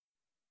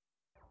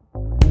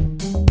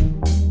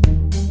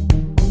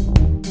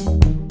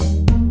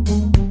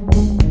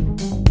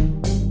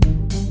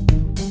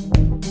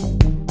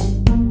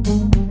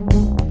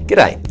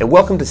G'day, and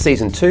welcome to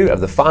Season 2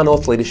 of the Far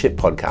North Leadership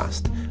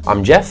Podcast.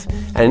 I'm Jeff,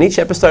 and in each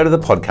episode of the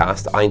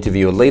podcast, I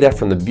interview a leader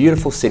from the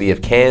beautiful city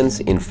of Cairns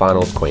in Far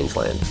North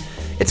Queensland.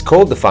 It's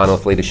called the Far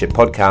North Leadership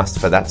Podcast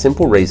for that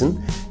simple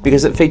reason,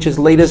 because it features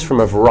leaders from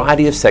a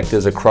variety of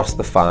sectors across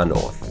the Far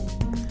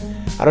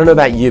North. I don't know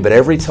about you, but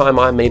every time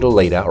I meet a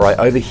leader or I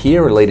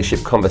overhear a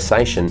leadership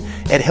conversation,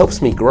 it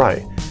helps me grow.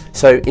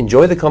 So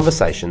enjoy the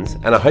conversations,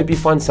 and I hope you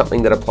find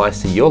something that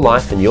applies to your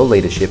life and your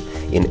leadership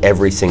in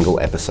every single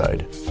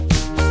episode.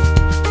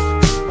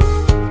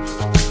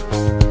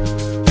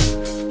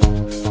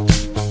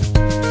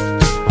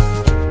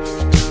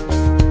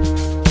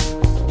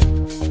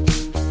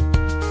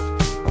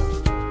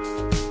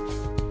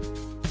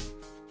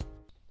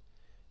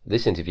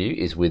 This interview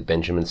is with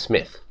Benjamin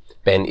Smith.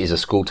 Ben is a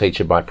school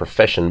teacher by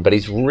profession, but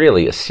he's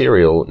really a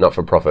serial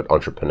not-for-profit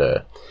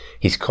entrepreneur.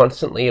 He's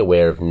constantly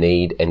aware of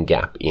need and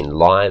gap in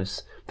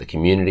lives, the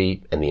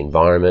community, and the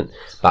environment,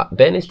 but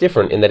Ben is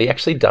different in that he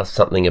actually does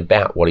something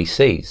about what he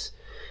sees.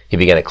 He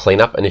began a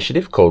clean-up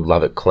initiative called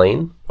Love It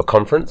Clean, a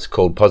conference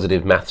called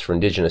Positive Maths for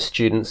Indigenous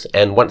Students,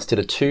 and once did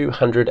a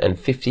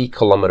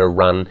 250-kilometre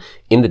run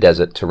in the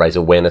desert to raise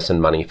awareness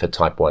and money for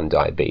type 1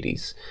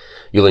 diabetes.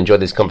 You'll enjoy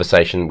this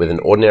conversation with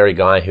an ordinary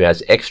guy who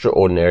has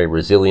extraordinary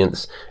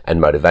resilience and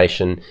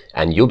motivation,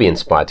 and you'll be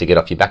inspired to get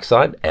off your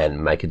backside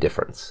and make a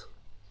difference.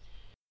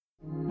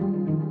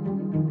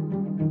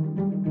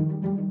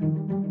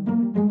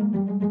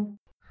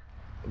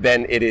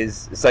 Ben, it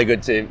is so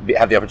good to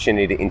have the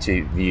opportunity to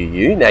interview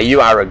you. Now, you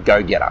are a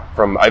go-getter,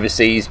 from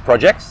overseas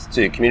projects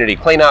to community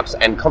cleanups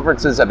and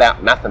conferences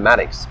about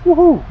mathematics.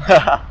 Woohoo!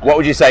 What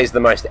would you say is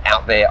the most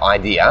out there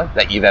idea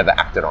that you've ever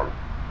acted on?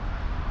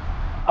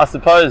 I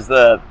suppose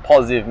the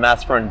Positive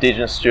Maths for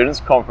Indigenous Students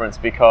conference,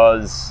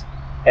 because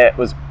it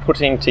was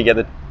putting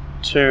together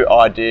two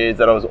ideas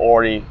that I was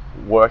already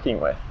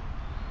working with,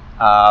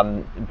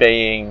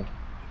 being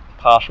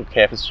partial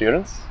care for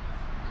students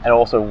and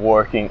also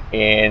working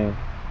in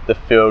the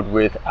field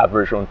with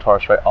Aboriginal and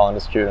Torres Strait Islander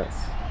students.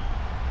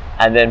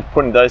 And then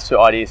putting those two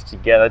ideas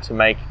together to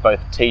make both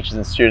teachers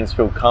and students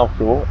feel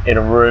comfortable in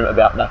a room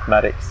about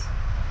mathematics.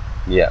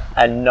 Yeah.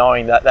 And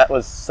knowing that that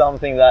was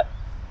something that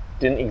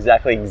didn't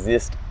exactly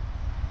exist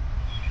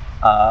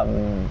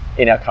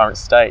in our current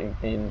state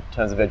in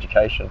terms of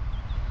education,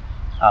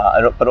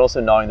 but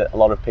also knowing that a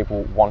lot of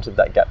people wanted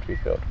that gap to be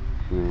filled.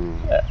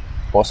 Yeah.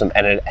 Awesome,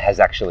 and it has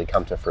actually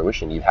come to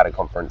fruition. You've had a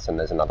conference and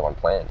there's another one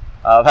planned.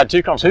 I've had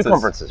two conferences. Two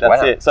conferences,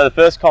 That's wow. it. So the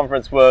first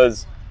conference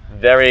was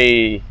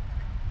very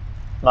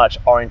much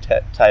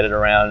orientated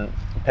around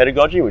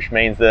pedagogy, which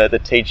means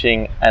the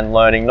teaching and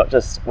learning, not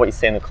just what you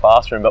see in the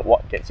classroom, but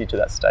what gets you to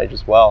that stage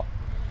as well.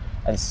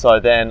 And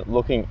so then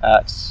looking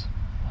at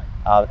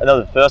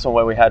another first one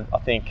where we had, I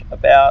think,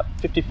 about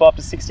 55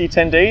 to 60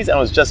 attendees, and it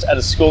was just at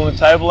a school in the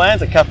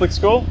Tablelands, a Catholic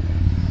school.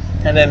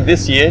 And then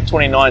this year,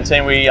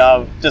 2019, we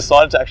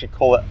decided to actually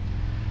call it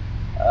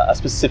a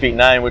specific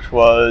name, which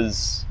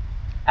was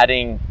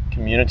Adding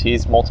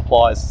Communities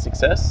Multiplies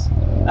Success.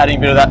 Adding a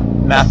bit of that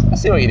math I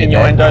see what you did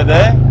innuendo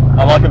there.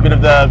 I like a bit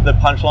of the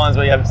punchlines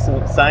where you have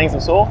some sayings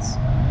of sorts.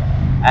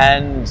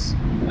 And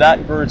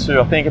that grew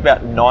to, I think,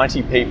 about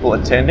 90 people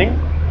attending.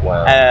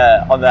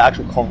 Wow. On the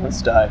actual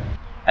conference day.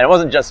 And it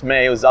wasn't just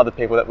me, it was other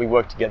people that we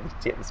worked together to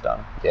get this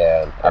done.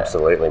 Yeah,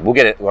 absolutely. We'll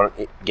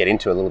get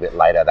into a little bit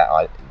later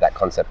that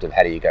concept of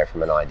how do you go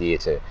from an idea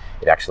to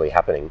it actually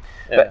happening.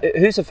 Yeah. But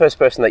who's the first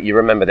person that you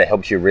remember that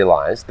helped you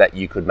realise that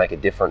you could make a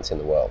difference in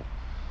the world?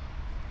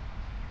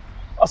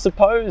 I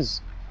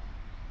suppose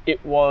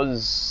it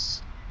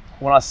was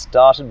when I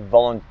started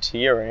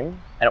volunteering,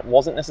 and it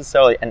wasn't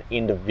necessarily an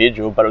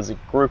individual, but it was a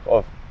group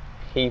of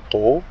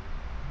people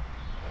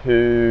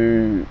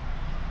who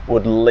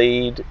would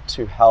lead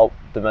to help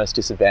the most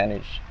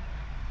disadvantaged.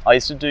 I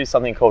used to do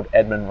something called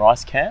Edmund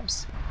Rice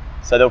camps.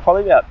 So there were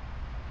probably about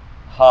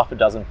half a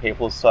dozen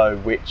people or so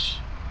which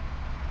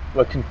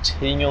were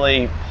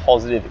continually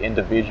positive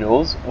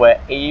individuals,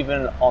 where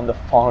even on the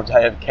final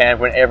day of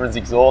camp when everyone's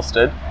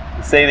exhausted,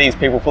 you see these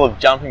people full of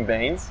jumping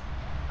beans,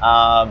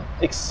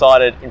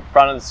 excited in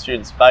front of the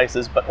students'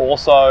 faces, but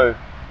also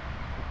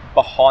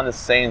behind the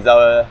scenes they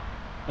were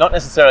not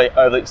necessarily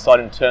overly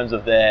excited in terms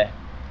of their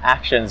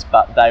actions,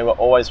 but they were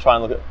always trying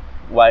to look at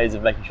ways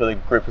of making sure the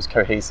group was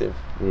cohesive.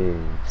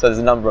 So there's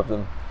a number of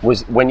them.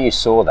 Was when you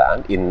saw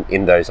that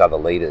in those other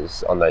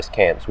leaders on those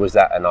camps, was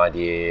that an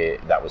idea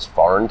that was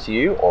foreign to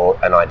you or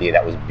an idea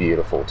that was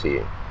beautiful to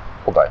you,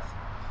 or both?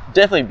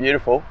 Definitely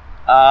beautiful.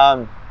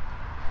 I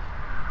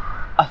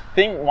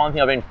think one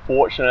thing I've been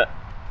fortunate,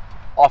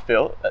 I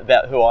feel,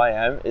 about who I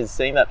am is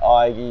seeing that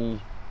I,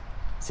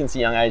 since a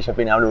young age, have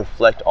been able to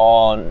reflect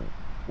on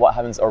what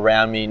happens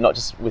around me, not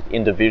just with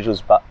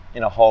individuals, but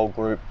in a whole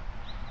group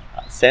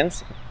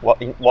sense,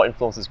 what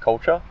influences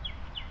culture.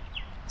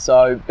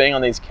 So being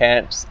on these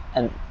camps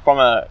and from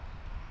a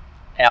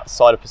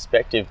outsider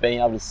perspective, being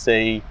able to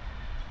see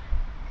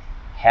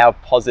how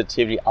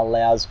positivity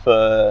allows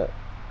for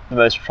the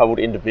most troubled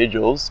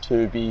individuals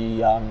to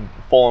be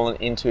fallen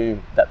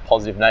into that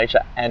positive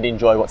nature and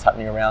enjoy what's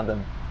happening around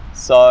them.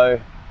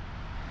 So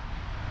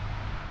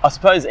I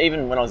suppose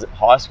even when I was at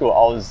high school,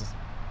 I was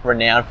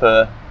renowned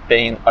for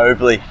being an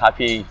overly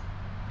happy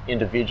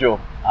individual.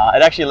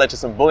 It actually led to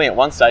some bullying at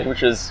one stage,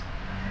 which is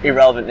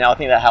irrelevant now. I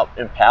think that helped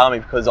empower me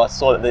because I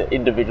saw that the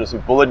individuals who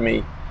bullied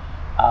me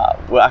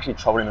were actually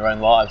troubled in their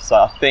own lives. So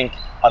I think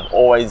I've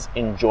always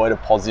enjoyed a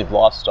positive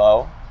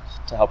lifestyle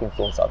to help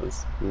influence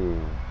others.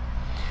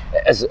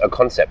 As a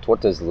concept,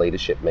 what does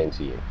leadership mean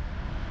to you?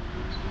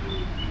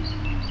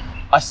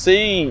 I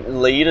see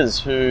leaders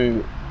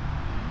who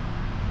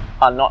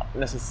are not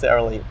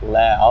necessarily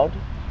loud,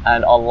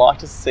 and I like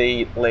to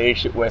see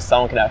leadership where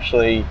someone can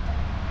actually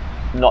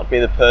not be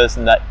the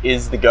person that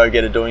is the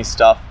go-getter doing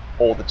stuff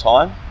all the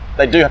time.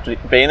 They do have to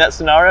be in that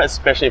scenario,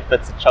 especially if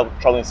it's a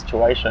troubling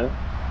situation.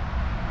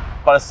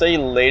 But I see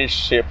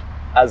leadership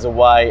as a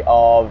way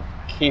of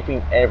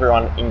keeping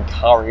everyone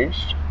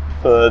encouraged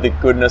for the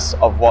goodness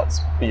of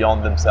what's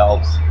beyond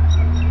themselves.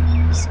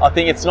 I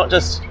think it's not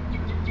just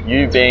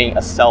you being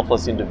a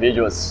selfless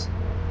individual, it's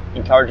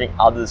encouraging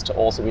others to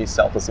also be a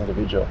selfless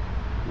individual,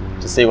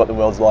 to see what the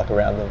world's like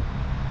around them.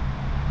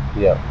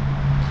 Yeah.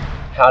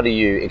 How do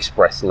you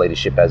express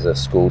leadership as a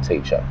school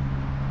teacher?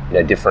 You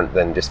know, different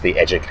than just the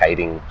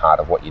educating part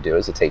of what you do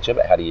as a teacher,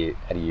 but how do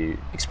you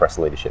express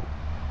leadership?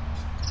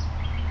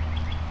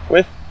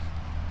 With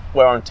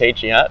where I'm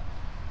teaching at,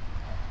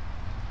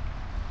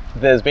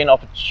 there's been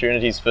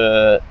opportunities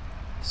for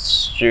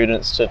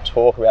students to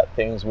talk about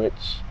things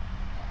which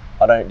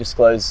I don't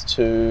disclose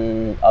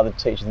to other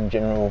teachers in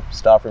general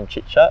staff room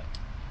chit chat.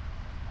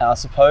 And I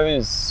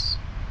suppose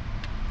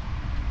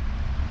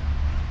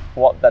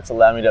what that's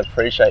allowed me to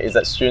appreciate is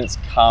that students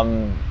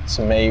come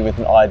to me with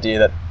an idea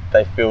that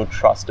they feel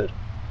trusted,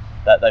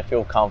 that they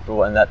feel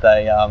comfortable, and that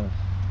they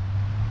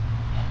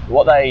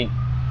what they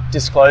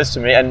disclose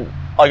to me, and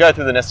I go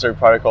through the necessary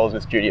protocols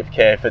with duty of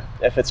care.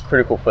 If it's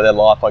critical for their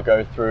life, I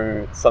go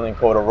through something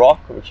called a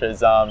ROC, which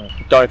is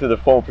going through the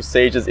formal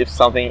procedures if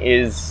something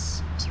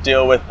is to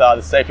deal with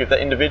the safety of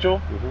the individual.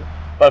 Mm-hmm.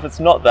 But if it's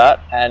not that,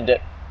 and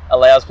it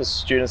allows for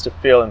students to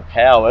feel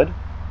empowered,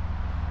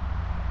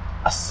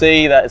 I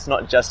see that it's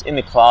not just in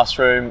the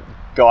classroom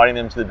guiding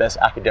them to the best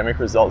academic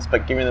results,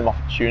 but giving them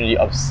opportunity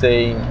of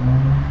seeing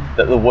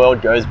that the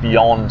world goes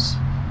beyond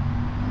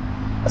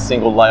a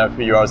single layer of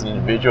who you are as an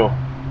individual,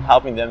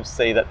 helping them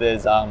see that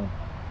there's a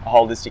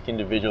holistic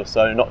individual,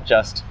 so not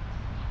just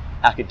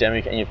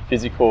academic and your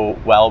physical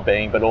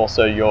well-being, but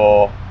also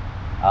your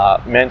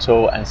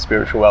mental and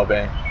spiritual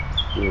well-being.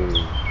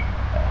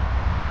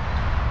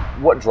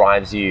 What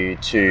drives you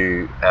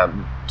to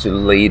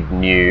lead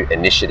new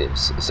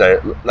initiatives?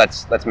 So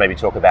let's maybe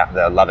talk about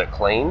the Love It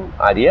Clean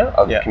idea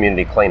of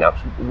community cleanups.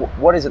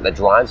 What is it that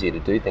drives you to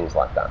do things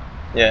like that?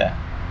 Yeah.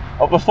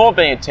 Well, before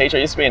being a teacher,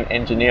 I used to be an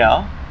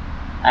engineer,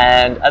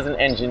 and as an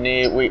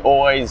engineer, we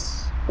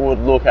always would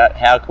look at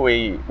how can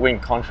we win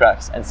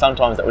contracts, and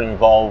sometimes that would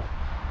involve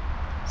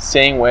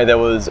seeing where there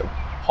was a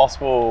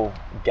possible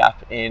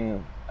gap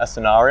in a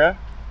scenario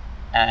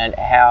and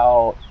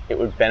how it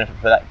would benefit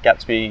for that gap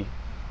to be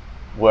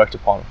worked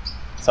upon.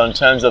 So in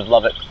terms of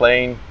Love It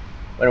Clean,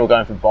 when we're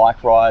going for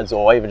bike rides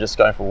or even just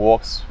going for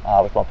walks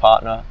with my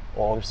partner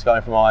or just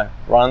going for my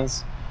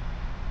runs,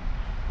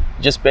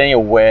 just being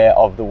aware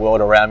of the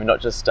world around me,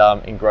 not just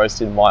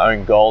engrossed in my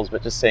own goals,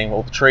 but just seeing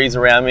all the trees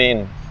around me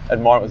and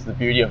admiring the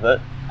beauty of it,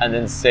 and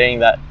then seeing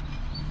that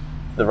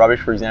the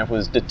rubbish, for example,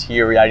 is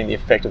deteriorating the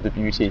effect of the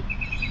beauty.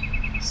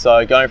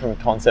 So going from a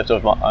concept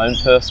of my own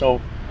personal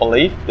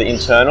belief, the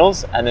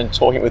internals, and then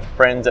talking with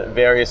friends at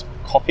various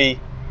coffee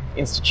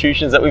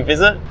institutions that we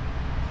visit,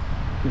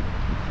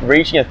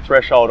 reaching a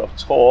threshold of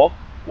talk,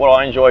 what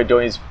I enjoy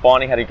doing is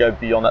finding how to go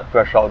beyond that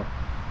threshold.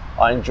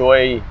 I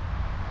enjoy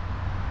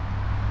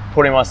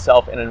putting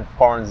myself in a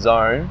foreign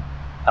zone.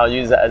 I'll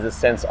use that as a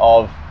sense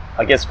of,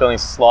 I guess, feeling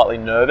slightly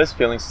nervous,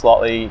 feeling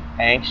slightly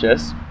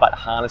anxious, but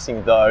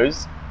harnessing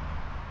those,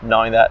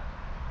 knowing that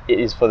it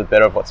is for the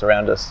better of what's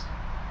around us.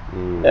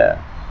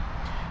 Yeah.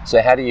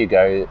 So how do you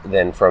go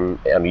then from,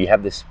 you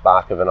have this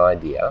spark of an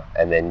idea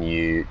and then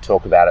you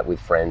talk about it with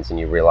friends and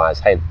you realise,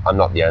 hey, I'm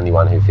not the only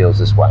one who feels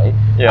this way.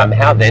 Yeah.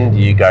 How then do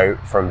you go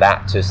from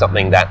that to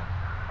something that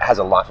has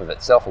a life of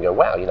itself and go,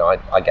 wow,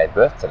 I gave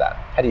birth to that?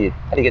 How do you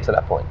get to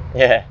that point?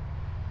 Yeah.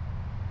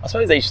 I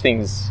suppose each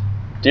thing's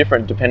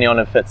different depending on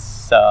if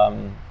it's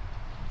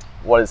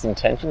what its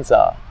intentions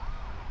are.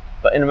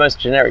 But in the most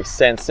generic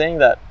sense, seeing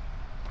that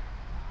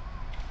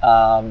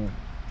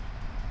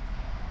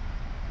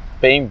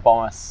being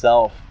by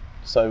myself,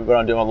 so when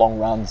I'm doing my long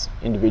runs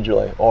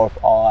individually, or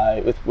if I,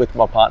 with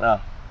my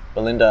partner,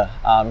 Belinda,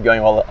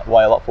 going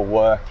away a lot for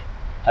work,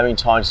 having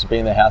time just to be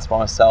in the house by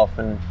myself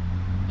and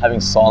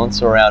having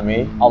silence around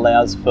me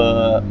allows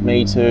for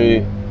me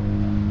to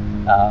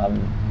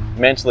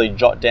mentally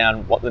jot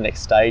down what the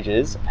next stage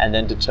is and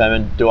then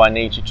determine, do I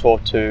need to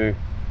talk to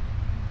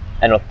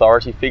an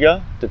authority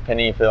figure,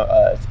 depending if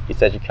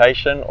it's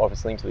education or if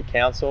it's linked to the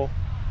council,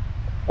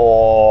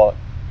 or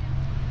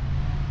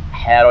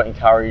how do I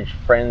encourage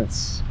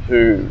friends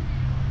who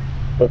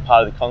were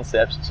part of the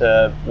concept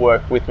to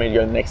work with me to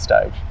go to the next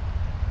stage.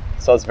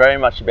 So it's very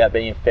much about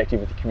being effective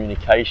with the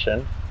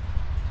communication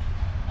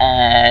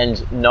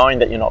and knowing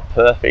that you're not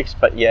perfect,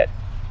 but yet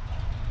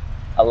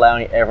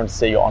allowing everyone to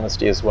see your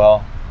honesty as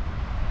well.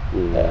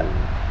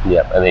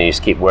 Yep, and then you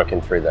just keep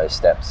working through those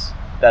steps.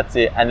 That's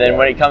it. And then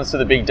when it comes to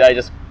the big day,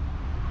 just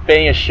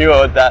being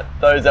assured that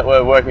those that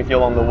were working with you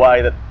along the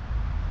way, that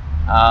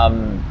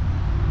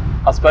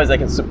I suppose they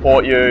can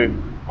support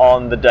you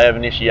on the day of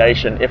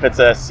initiation, if it's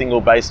a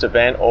single-based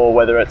event or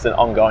whether it's an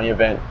ongoing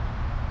event.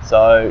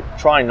 So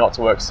trying not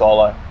to work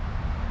solo.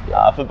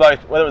 For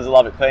both, whether it was the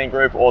Love It Clean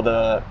group or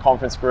the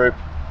conference group,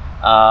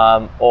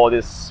 or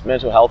this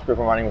mental health group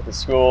I'm running with the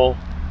school,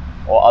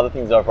 or other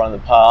things that I've run in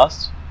the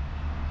past,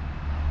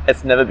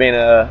 it's never been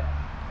a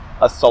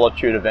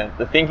solitude event.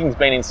 The thinking's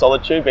been in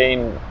solitude,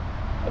 being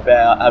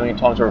about having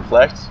time to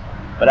reflect,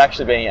 but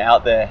actually being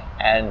out there.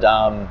 And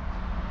I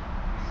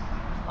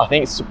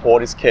think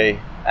support is key.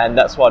 And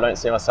that's why I don't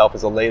see myself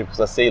as a leader, because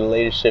I see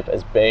leadership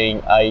as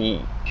being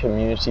a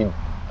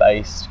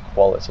community-based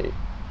quality.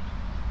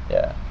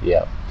 Yeah.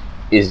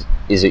 Is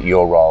it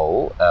your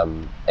role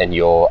and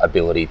your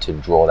ability to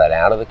draw that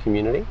out of the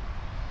community?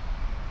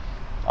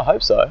 I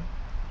hope so.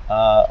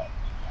 I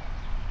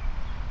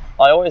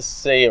always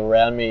see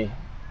around me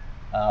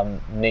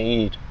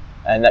need,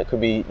 and that could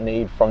be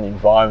need from the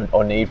environment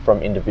or need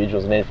from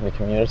individuals, need from the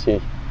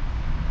community.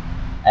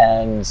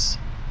 And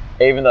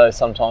even though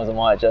sometimes I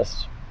might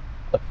just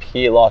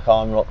appear like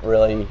I'm not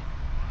really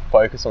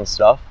focused on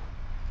stuff,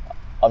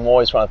 I'm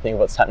always trying to think of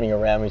what's happening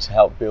around me to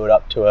help build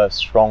up to a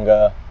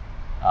stronger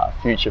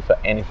future for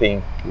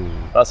anything.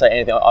 When I say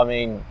anything, I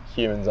mean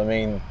humans, I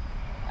mean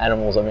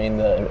animals, I mean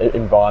the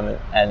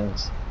environment. And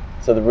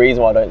so the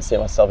reason why I don't see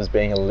myself as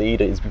being a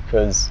leader is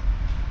because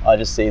I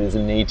just see there's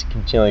a need to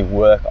continually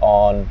work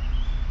on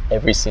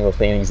every single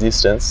thing in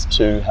existence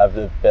to have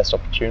the best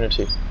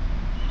opportunity.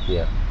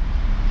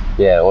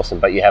 Yeah, awesome.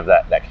 But you have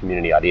that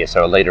community idea.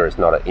 So a leader is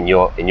not, in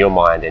your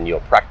mind and your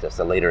practice,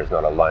 a leader is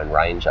not a lone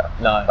ranger.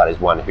 No. But is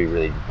one who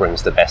really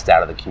brings the best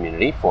out of the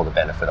community for the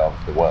benefit of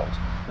the world.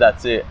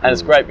 That's it. And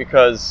it's great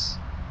because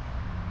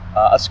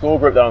a school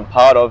group that I'm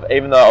part of,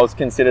 even though I was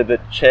considered the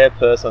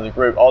chairperson of the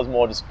group, I was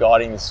more just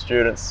guiding the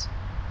students.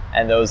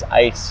 And there was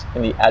 8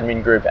 in the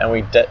admin group, and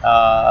we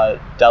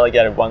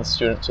delegated one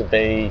student to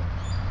be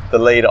the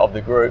leader of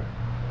the group.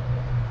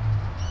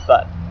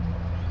 But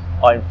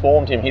I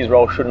informed him his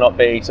role should not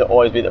be to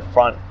always be at the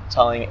front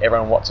telling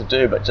everyone what to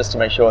do, but just to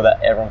make sure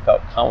that everyone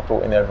felt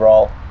comfortable in their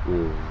role.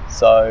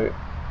 So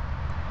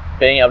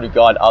being able to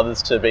guide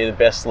others to be the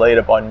best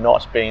leader by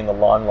not being in the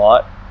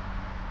limelight,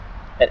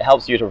 it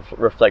helps you to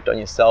reflect on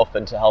yourself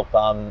and to help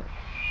the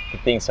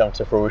things come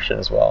to fruition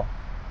as well.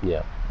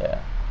 Yeah.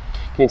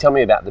 Can you tell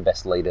me about the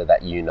best leader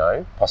that you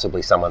know,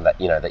 possibly someone that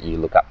that you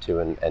look up to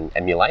and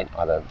emulate,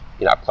 either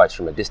up close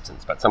from a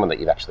distance, but someone that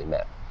you've actually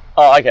met?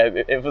 Oh, okay.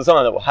 If it was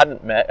someone that I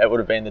hadn't met, it would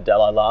have been the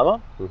Dalai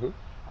Lama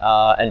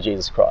and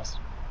Jesus Christ.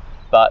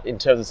 But in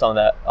terms of someone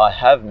that I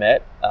have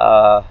met,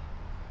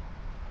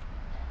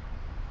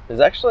 there's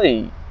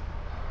actually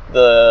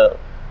the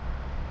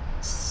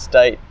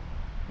state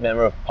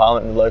member of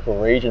parliament in the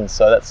local region,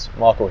 so that's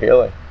Michael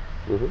Healy.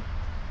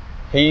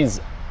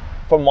 He's,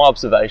 from my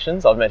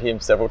observations, I've met him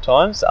several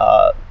times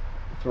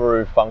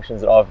through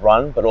functions that I've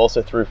run, but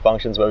also through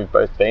functions where we've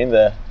both been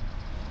there.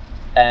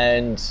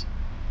 And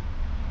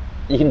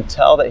you can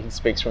tell that he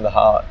speaks from the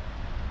heart.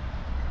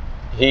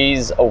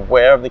 He's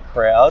aware of the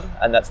crowd,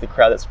 and that's the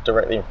crowd that's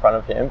directly in front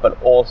of him,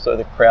 but also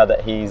the crowd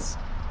that he's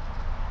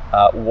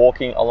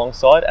walking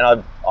alongside.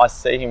 And I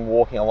see him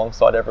walking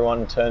alongside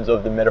everyone in terms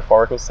of the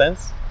metaphorical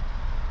sense.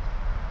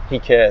 He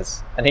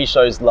cares, and he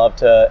shows love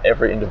to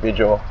every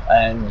individual.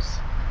 And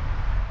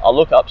I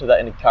look up to that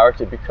in a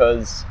character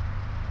because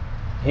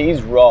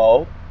his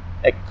role,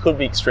 it could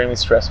be extremely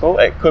stressful.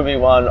 It could be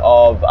one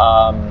of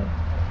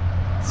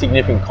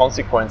significant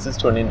consequences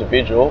to an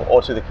individual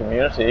or to the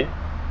community,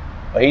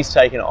 but he's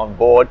taken it on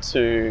board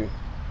to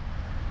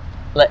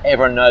let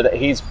everyone know that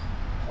he's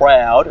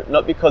proud,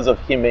 not because of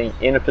him being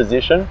in a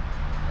position,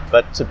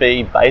 but to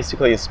be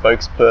basically a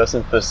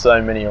spokesperson for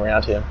so many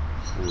around him.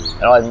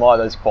 And I admire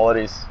those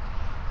qualities.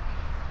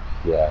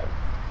 Yeah,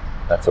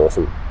 that's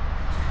awesome.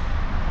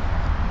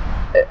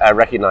 I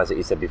recognise that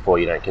you said before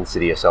you don't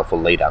consider yourself a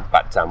leader,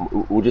 but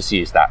we'll just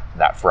use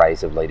that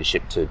phrase of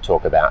leadership to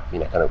talk about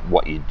kind of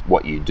what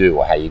you do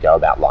or how you go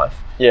about life.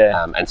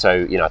 Yeah. And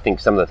so I think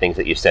some of the things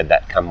that you've said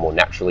that come more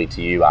naturally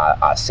to you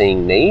are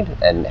seeing need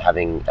and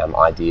having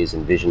ideas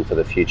and vision for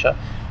the future,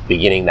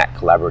 beginning that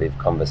collaborative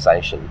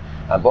conversation.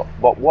 But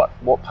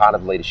what part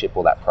of leadership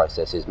or that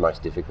process is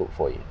most difficult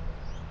for you?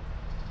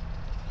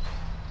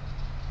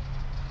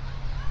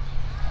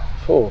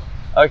 Cool.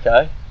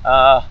 Okay.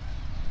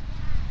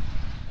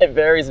 It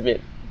varies a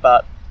bit,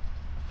 but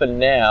for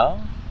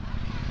now,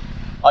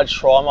 I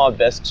try my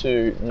best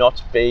to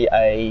not be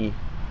a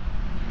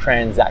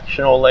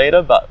transactional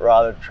leader, but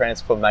rather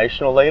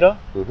transformational leader.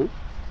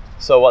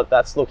 So what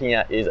that's looking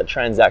at is a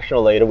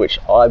transactional leader, which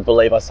I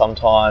believe I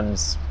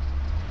sometimes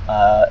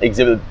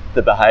exhibit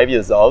the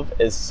behaviours of,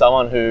 is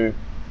someone who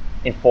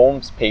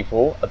informs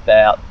people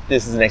about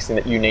this is the next thing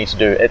that you need to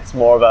do. It's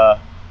more of a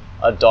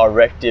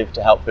directive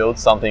to help build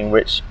something,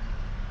 which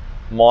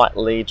might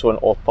lead to an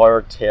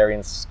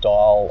authoritarian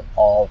style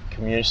of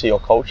community or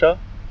culture,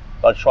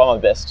 but I try my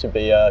best to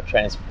be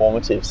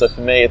transformative. So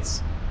for me,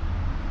 it's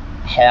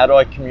how do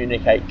I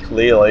communicate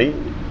clearly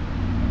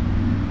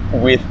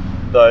with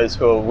those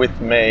who are with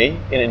me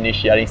in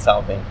initiating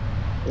something?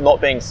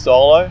 Not being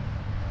solo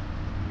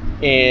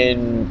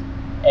in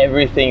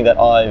everything that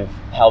I've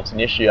helped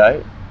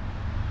initiate.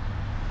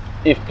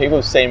 If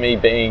people see me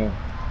being,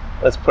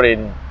 let's put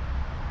in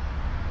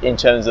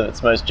terms of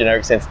its most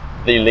generic sense,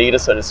 the leader,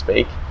 so to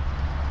speak,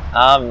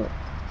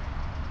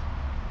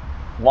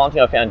 one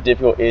thing I found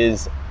difficult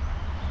is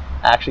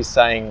actually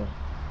saying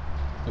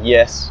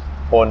yes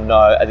or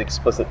no as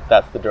explicit,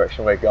 that's the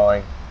direction we're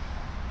going.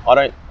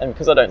 And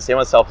because I don't see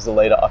myself as a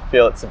leader, I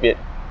feel it's a bit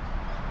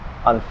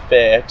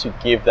unfair to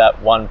give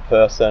that one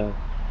person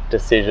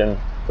decision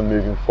for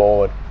moving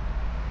forward.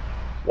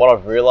 What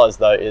I've realized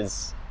though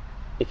is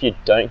if you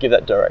don't give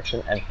that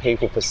direction and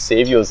people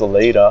perceive you as a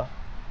leader,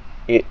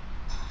 it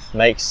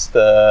makes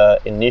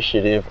the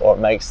initiative, or it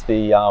makes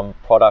the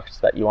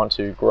product that you want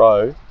to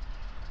grow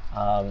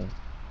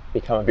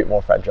become a bit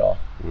more fragile.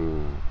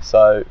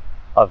 So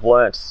I've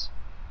learnt,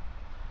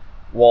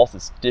 whilst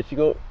it's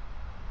difficult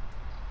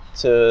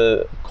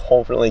to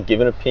confidently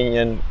give an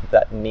opinion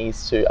that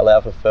needs to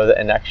allow for further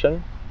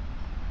inaction,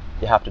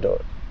 you have to do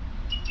it.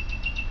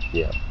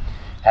 Yeah.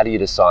 How do you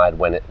decide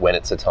when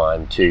it's a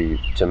time to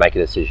make a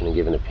decision and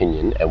give an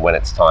opinion, and when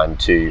it's time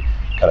to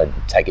kind of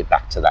take it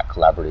back to that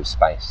collaborative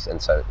space,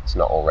 and so it's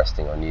not all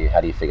resting on you?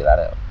 How do you figure that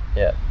out?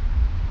 Yeah.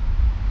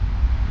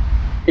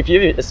 If you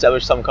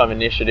establish some kind of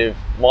initiative,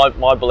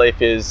 my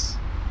belief is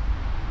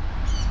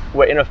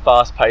we're in a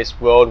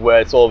fast-paced world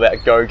where it's all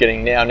about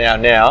getting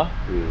now.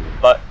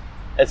 But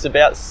it's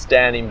about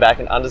standing back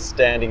and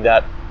understanding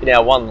that in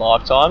our one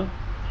lifetime,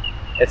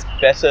 it's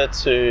better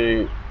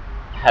to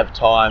have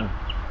time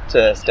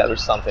to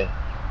establish something.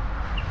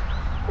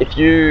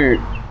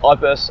 I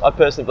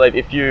personally believe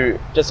if you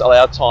just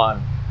allow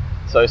time,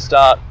 so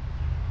start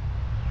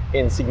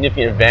in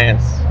significant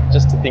advance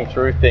just to think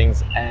through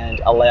things and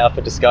allow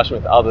for discussion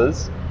with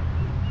others,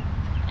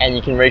 and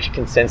you can reach a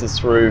consensus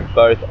through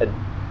both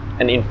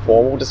an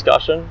informal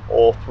discussion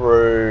or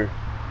through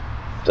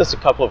just a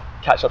couple of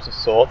catch-ups of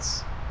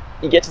sorts,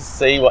 you get to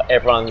see what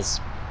everyone's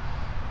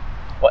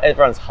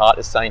heart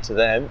is saying to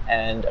them,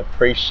 and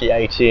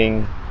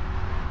appreciating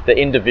the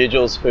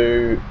individuals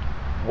who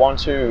want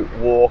to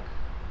walk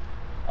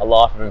a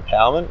life of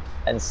empowerment,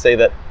 and see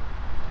that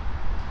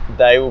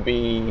they will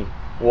be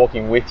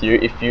walking with you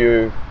if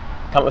you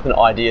come up with an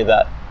idea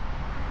that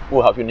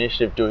will help your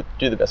initiative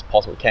do the best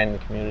possible it can in the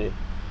community.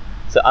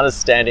 So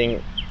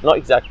understanding not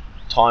exact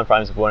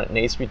timeframes of when it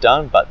needs to be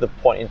done, but the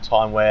point in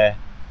time where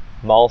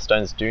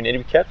milestones do need to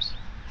be kept,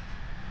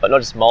 but not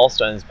just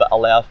milestones, but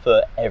allow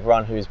for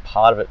everyone who's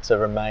part of it to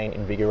remain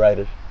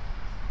invigorated.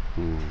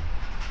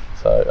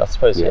 So I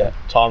suppose,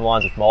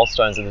 timelines with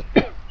milestones are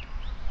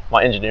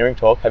my engineering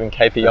talk, having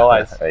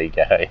KPIs. There you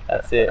go.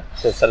 That's it,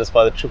 to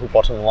satisfy the triple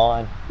bottom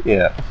line.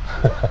 Yeah.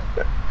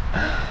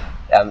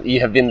 You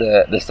have been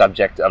the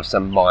subject of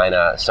some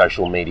minor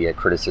social media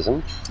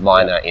criticism.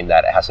 Minor in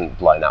that it hasn't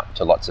blown up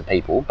to lots of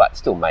people, but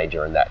still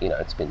major in that,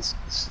 it's been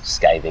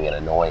scathing and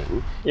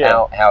annoying.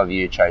 Yeah. How have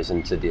you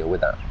chosen to deal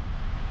with that?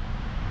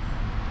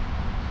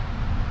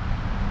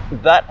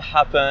 That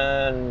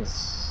happened,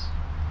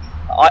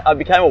 I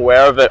became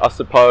aware of it, I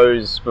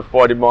suppose,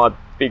 before I did my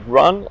big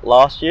run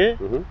last year.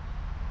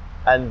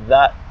 And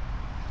that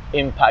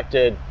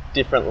impacted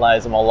different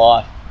layers of my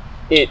life.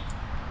 It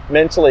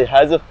mentally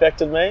has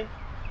affected me.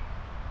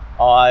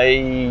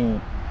 I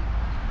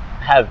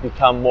have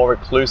become more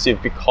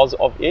reclusive because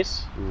of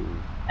it,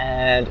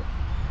 and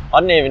I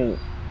didn't even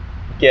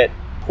get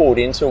pulled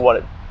into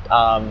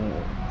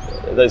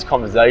those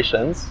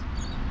conversations.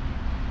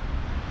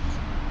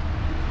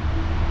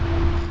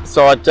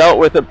 So I dealt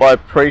with it by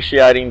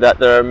appreciating that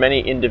there are many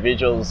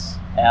individuals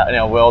out in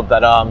our world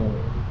that I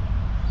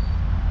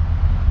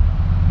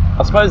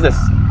suppose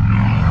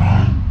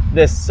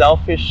they're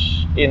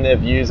selfish in their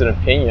views and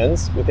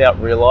opinions without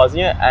realizing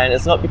it, and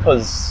it's not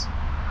because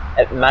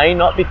it may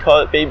not be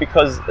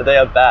because they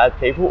are bad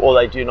people, or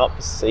they do not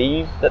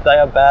perceive that they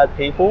are bad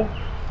people,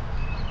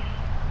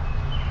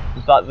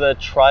 but the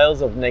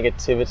trails of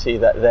negativity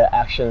that their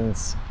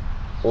actions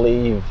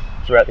leave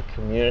throughout the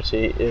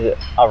community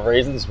are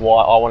reasons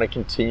why I want to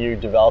continue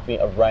developing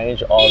a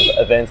range of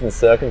events and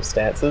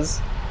circumstances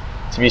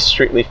to be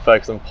strictly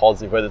focused on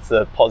positive, whether it's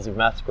the positive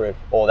maths group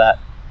or that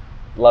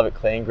Love It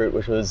Clean group,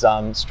 which was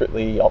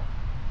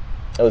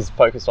it was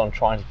focused on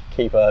trying to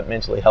keep a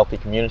mentally healthy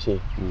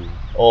community,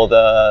 or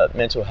the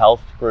mental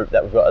health group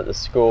that we've got at the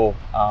school.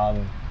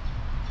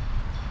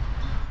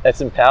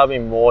 It's empowered me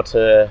more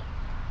to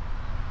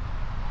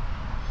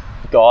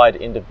guide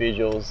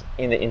individuals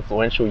in the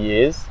influential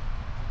years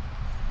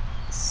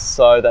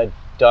so they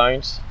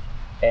don't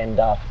end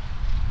up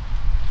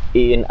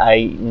in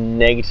a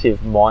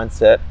negative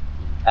mindset,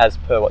 as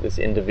per what this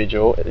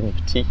individual in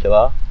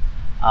particular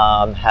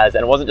has.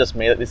 And it wasn't just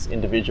me that this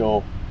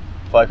individual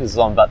focuses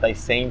on, but they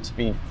seem to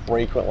be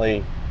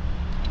frequently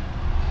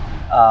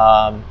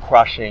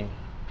crushing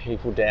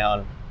people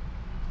down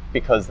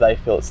because they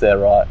feel it's their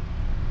right,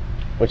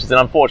 which is an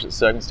unfortunate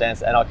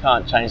circumstance, and I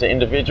can't change the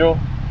individual.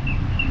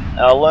 And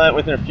I learned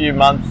within a few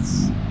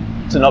months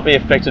to not be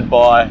affected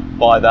by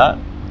that.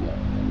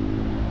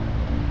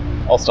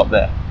 I'll stop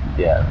there.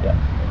 Yeah.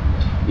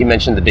 You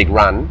mentioned the big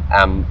run.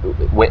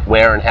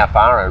 Where and how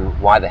far and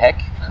why the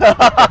heck?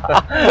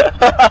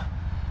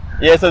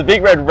 Yeah, so the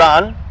Big Red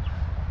Run,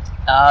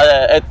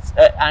 it's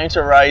aimed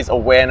to raise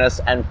awareness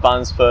and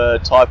funds for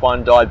type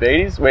 1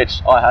 diabetes,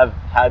 which I have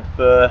had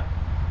for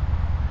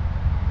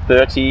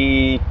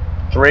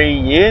 33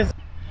 years.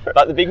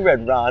 But the Big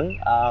Red Run,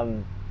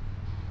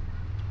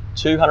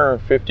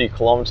 250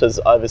 kilometres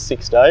over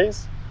 6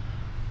 days.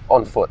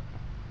 On foot?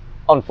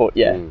 On foot,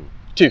 yeah.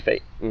 2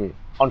 feet.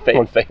 On feet.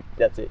 On feet.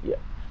 That's it, yeah.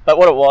 But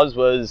what it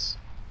was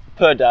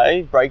per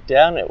day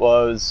breakdown, it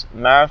was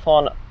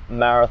marathon,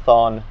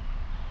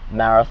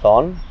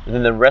 and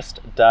then the rest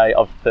day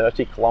of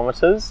 30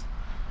 kilometres.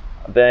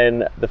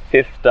 Then the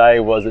 5th day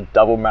was a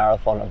double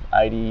marathon of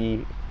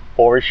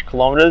 84-ish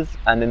kilometres,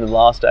 and then the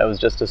last day was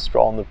just a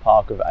stroll in the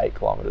park of 8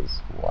 kilometres.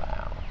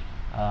 Wow.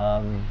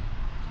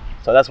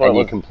 So that's what and it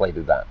was. You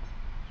completed that?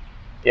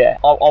 Yeah,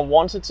 I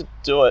wanted to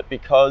do it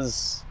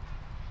because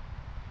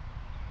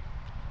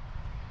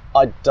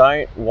I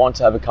don't want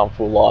to have a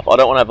comfortable life. I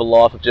don't want to have a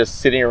life of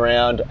just sitting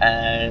around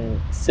and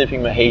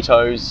sipping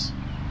mojitos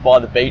by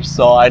the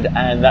beachside,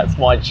 and that's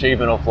my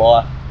achievement of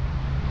life.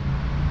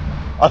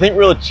 I think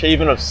real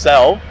achievement of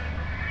self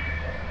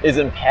is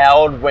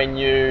empowered when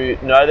you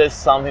know there's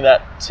something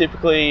that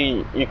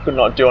typically you could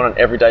not do on an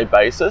everyday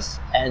basis,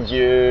 and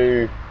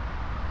you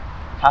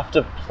have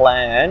to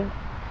plan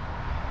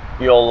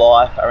your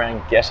life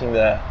around getting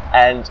there.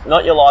 And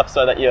not your life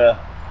so that you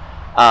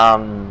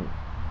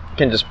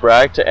can just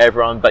brag to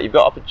everyone, but you've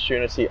got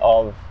opportunity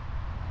of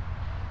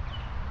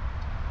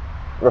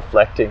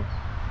reflecting,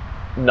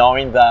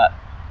 knowing that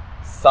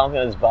something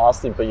that's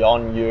vastly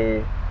beyond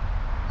you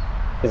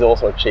is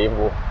also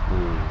achievable.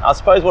 I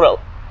suppose what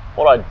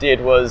I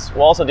did was,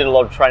 whilst I did a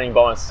lot of training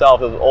by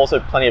myself, there was also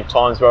plenty of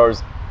times where I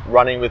was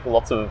running with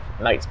lots of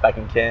mates back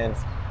in Cairns.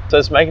 So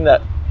it's making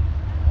that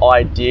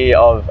idea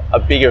of a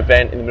big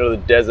event in the middle of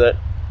the desert,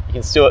 you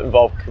can still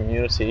involve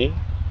community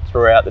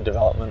throughout the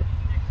development.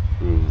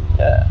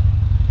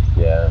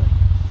 Yeah.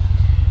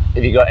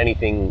 Have you got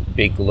anything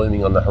big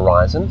looming on the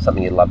horizon?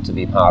 Something you'd love to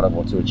be part of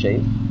or to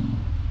achieve?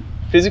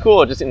 Physical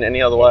or just in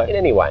any other way? In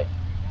any way.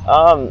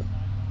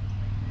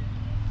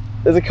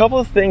 There's a couple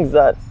of things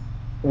that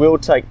will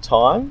take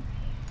time.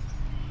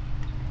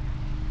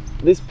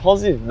 This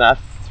Positive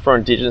Maths for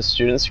Indigenous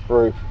Students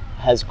group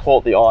has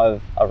caught the eye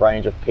of a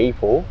range of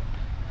people,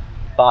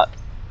 but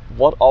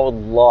what I would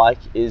like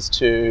is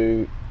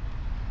to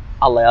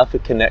allow for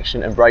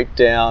connection and break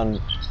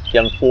down the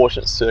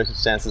unfortunate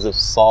circumstances of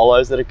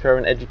silos that occur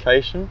in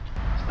education.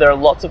 There are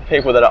lots of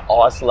people that are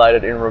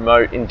isolated in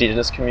remote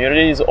Indigenous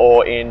communities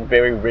or in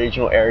very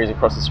regional areas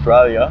across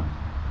Australia.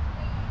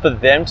 For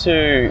them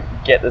to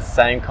get the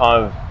same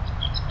kind of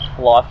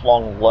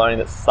lifelong learning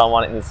that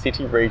someone in the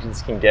city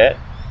regions can get,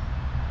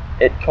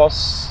 it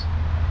costs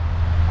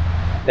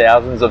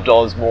thousands of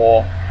dollars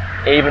more,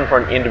 even for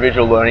an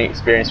individual learning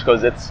experience,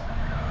 because it's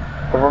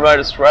from remote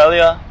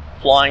Australia,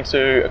 flying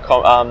to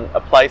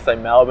a place like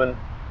Melbourne,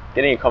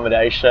 getting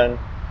accommodation,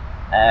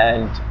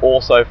 and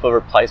also for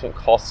replacement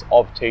costs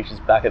of teachers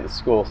back at the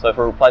school. So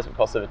for a replacement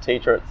cost of a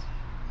teacher, it's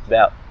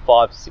about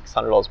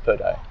 $500-600 per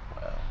day.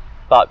 Wow.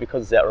 But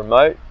because it's out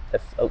remote,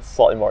 it's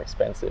slightly more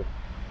expensive.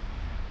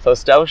 So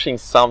establishing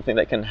something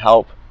that can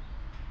help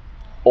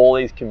all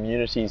these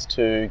communities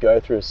to go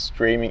through a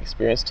streaming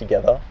experience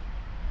together,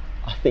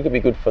 I think it'd be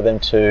good for them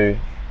to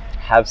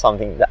have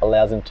something that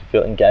allows them to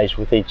feel engaged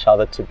with each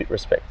other, to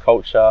respect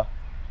culture,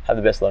 have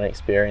the best learning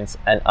experience,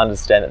 and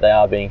understand that they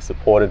are being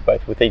supported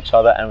both with each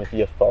other and with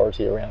the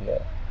authority around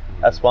there.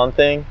 That's one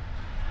thing.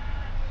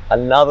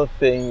 Another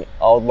thing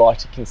I would like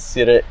to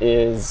consider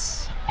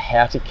is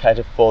how to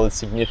cater for the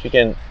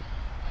significant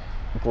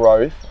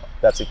growth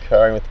that's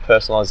occurring with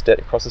personalised debt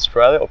across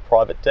Australia, or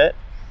private debt.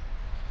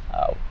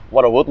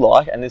 What I would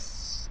like, and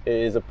this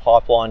is a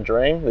pipeline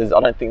dream,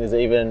 I don't think there's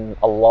even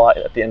a light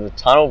at the end of the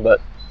tunnel,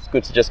 but it's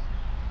good to just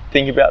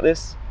think about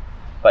this.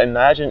 But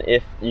imagine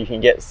if you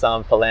can get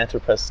some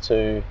philanthropists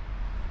to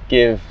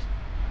give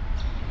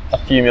a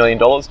few $1 million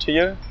to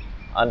you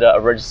under a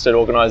registered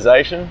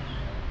organisation,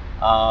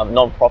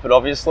 non-profit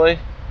obviously.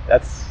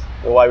 That's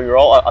the way we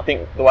roll. I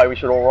think the way we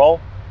should all roll.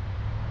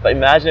 But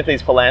imagine if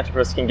these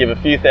philanthropists can give a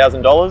few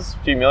 $1,000s,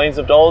 a few millions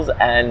of dollars,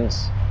 and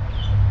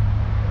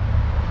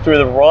through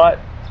the right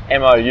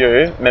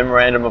MOU,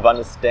 Memorandum of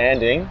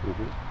Understanding,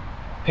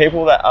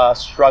 people that are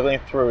struggling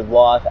through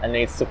life and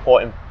need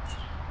support in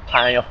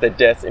paying off their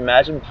debts,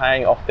 imagine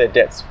paying off their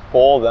debts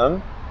for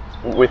them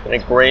with an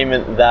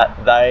agreement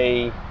that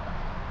they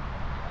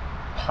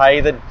pay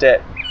the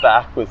debt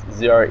back with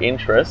zero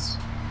interest,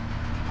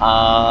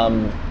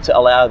 to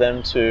allow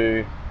them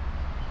to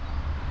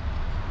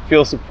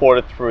feel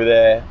supported through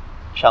their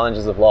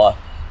challenges of life.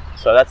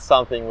 So that's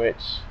something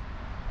which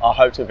I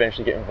hope to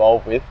eventually get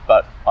involved with,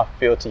 but I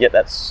feel to get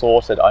that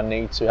sorted, I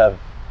need to have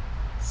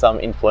some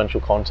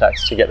influential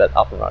contacts to get that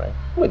up and running.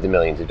 With the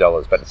millions of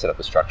dollars, but to set up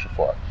the structure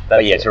for it.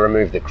 But yeah, to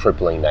remove the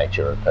crippling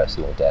nature of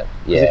personal debt.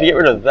 Because if you get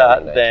rid of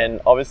that,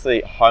 then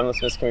obviously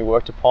homelessness can be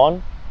worked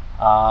upon.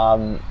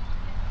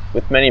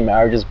 With many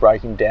marriages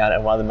breaking down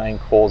and one of the main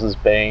causes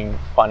being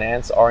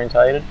finance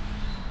orientated.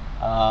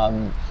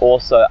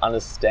 Also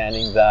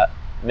understanding that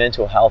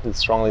mental health is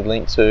strongly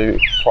linked to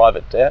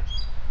private debt.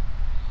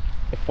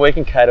 If we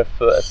can cater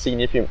for a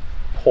significant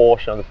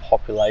portion of the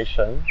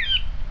population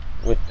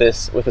with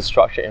a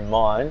structure in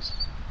mind,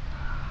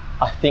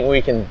 I think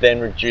we can then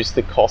reduce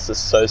the costs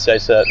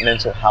associated to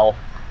mental health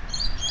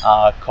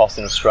costs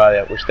in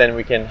Australia, which then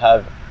we can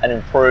have an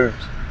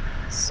improved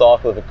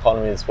cycle of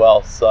economy as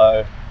well.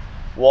 So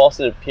whilst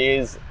it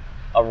appears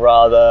a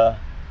rather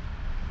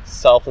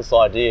selfless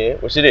idea,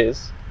 which it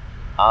is,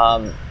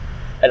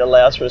 it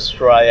allows for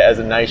Australia as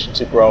a nation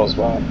to grow as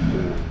well.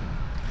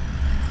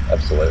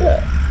 Absolutely.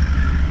 Yeah.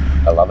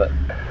 I love it.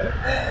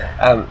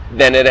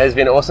 Then it has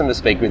been awesome to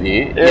speak with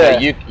you. Yeah.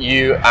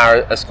 You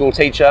are a school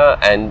teacher,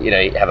 and you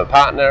have a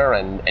partner,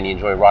 and you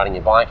enjoy riding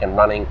your bike and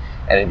running,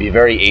 and it'd be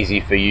very easy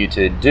for you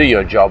to do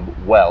your job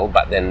well,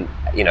 but then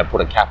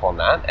put a cap on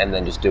that and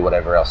then just do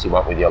whatever else you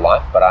want with your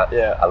life. But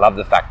I love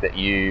the fact that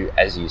you,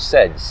 as you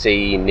said,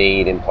 see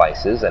need in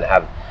places and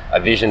have a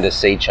vision to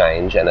see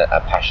change and a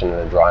passion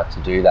and a drive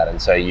to do that.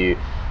 And so you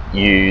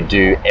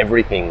do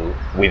everything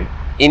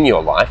in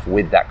your life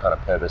with that kind of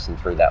purpose and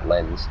through that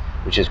lens,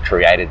 which has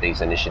created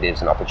these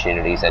initiatives and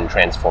opportunities and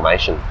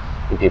transformation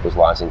in people's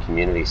lives and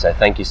communities. So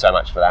thank you so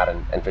much for that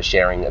and for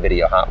sharing a bit of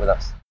your heart with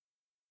us.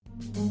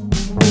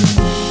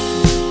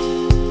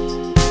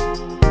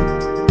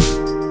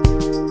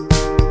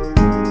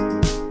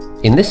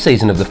 In this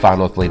season of the Far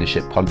North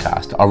Leadership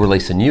Podcast, I'll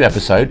release a new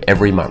episode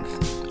every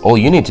month. All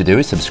you need to do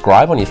is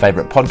subscribe on your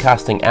favourite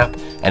podcasting app,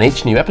 and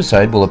each new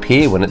episode will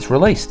appear when it's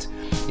released.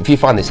 If you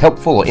find this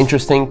helpful or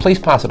interesting, please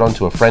pass it on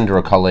to a friend or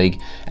a colleague,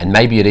 and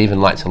maybe you'd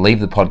even like to leave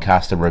the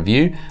podcast a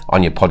review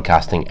on your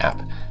podcasting app.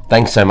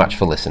 Thanks so much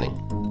for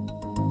listening.